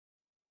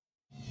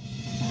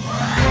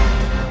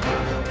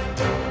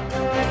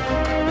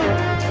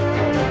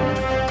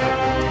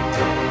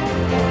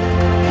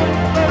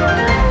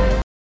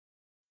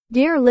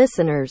Dear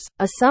listeners,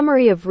 a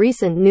summary of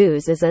recent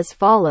news is as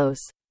follows.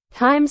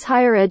 Times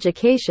Higher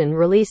Education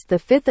released the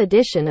 5th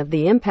edition of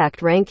the Impact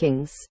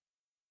Rankings.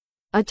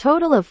 A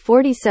total of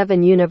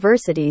 47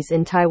 universities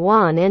in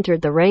Taiwan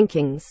entered the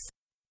rankings,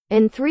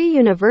 and 3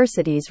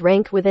 universities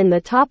rank within the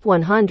top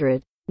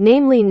 100,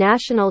 namely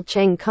National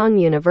Cheng Kung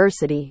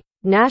University,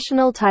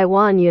 National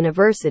Taiwan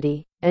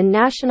University, and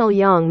National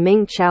Yang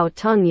Ming Chiao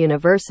Tung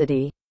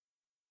University.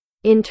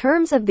 In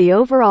terms of the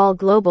overall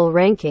global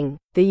ranking,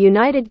 the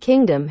United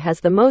Kingdom has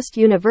the most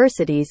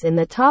universities in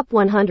the top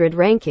 100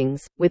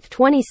 rankings, with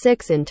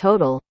 26 in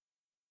total.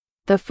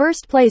 The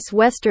first place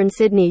Western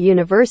Sydney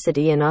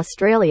University in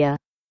Australia,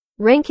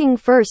 ranking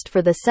first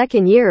for the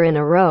second year in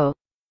a row.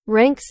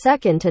 Ranks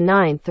second to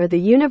 9th are the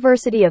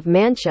University of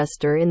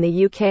Manchester in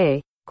the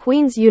UK,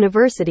 Queen's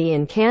University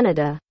in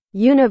Canada,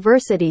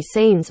 University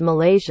Sains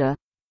Malaysia,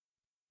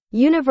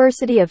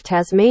 University of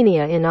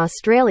Tasmania in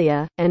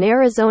Australia, and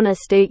Arizona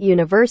State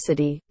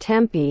University,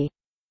 Tempe.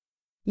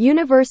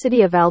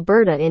 University of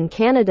Alberta in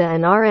Canada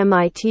and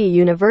RMIT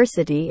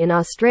University in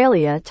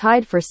Australia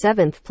tied for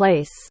 7th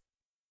place.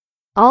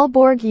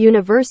 Aalborg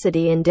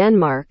University in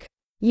Denmark,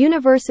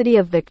 University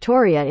of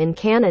Victoria in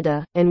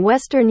Canada, and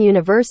Western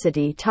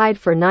University tied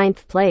for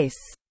 9th place.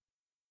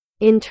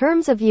 In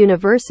terms of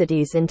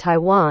universities in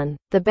Taiwan,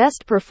 the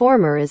best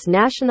performer is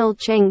National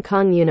Cheng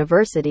Kung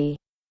University,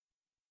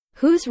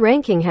 whose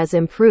ranking has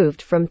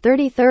improved from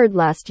 33rd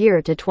last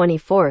year to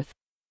 24th.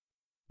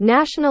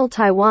 National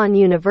Taiwan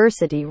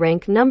University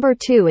ranked number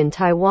 2 in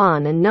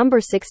Taiwan and number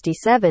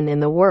 67 in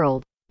the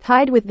world,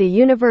 tied with the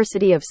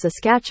University of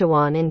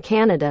Saskatchewan in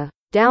Canada,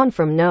 down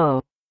from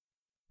No.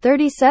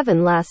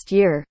 37 last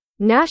year.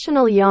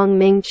 National Yang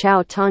Ming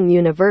Chiao Tung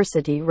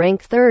University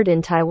ranked 3rd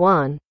in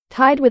Taiwan,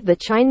 tied with the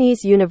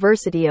Chinese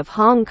University of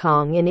Hong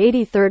Kong in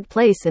 83rd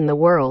place in the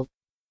world.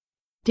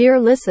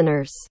 Dear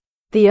listeners,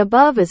 the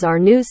above is our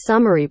news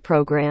summary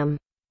program.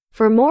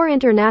 For more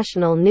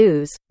international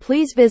news,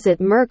 please visit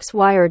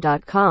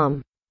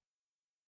mercswire.com.